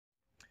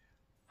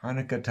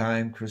Hanukkah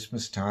time,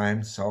 Christmas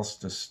time,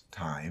 solstice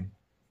time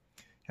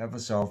have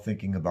us all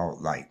thinking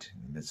about light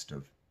in the midst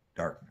of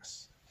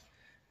darkness.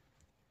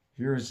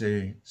 Here's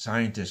a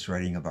scientist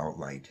writing about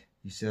light.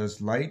 He says,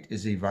 light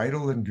is a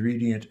vital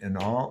ingredient in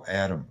all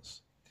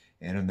atoms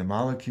and in the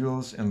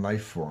molecules and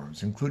life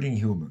forms, including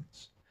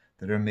humans,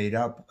 that are made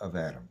up of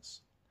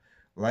atoms.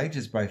 Light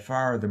is by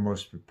far the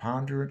most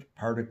preponderant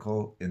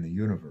particle in the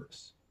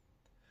universe.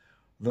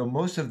 Though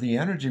most of the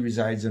energy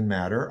resides in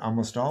matter,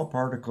 almost all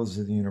particles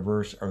in the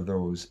universe are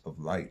those of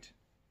light.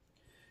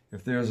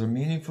 If there is a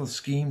meaningful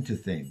scheme to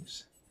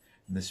things,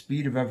 and the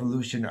speed of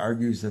evolution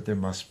argues that there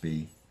must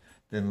be,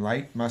 then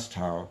light must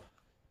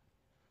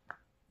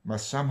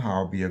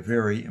somehow be a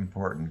very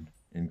important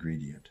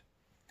ingredient.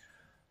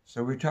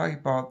 So we're talking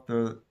about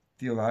the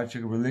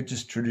theological,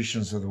 religious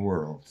traditions of the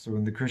world. So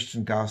in the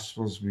Christian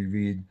Gospels we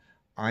read,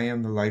 I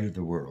am the light of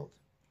the world.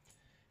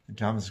 And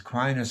Thomas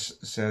Aquinas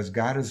says,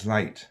 God is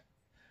light.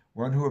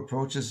 One who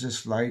approaches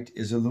this light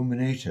is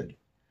illuminated.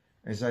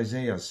 As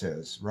Isaiah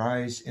says,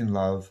 rise in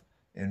love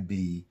and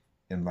be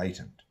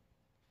enlightened.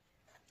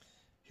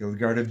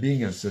 Hildegard of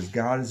Bingen says,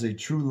 God is a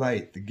true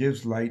light that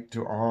gives light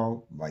to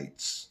all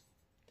lights.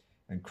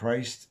 And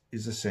Christ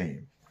is the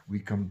same.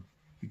 We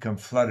become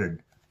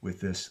flooded with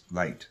this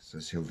light,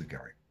 says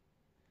Hildegard.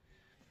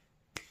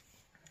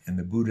 And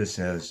the Buddha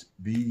says,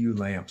 be you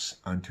lamps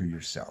unto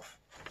yourself.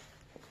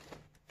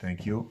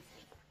 Thank you.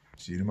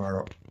 See you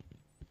tomorrow.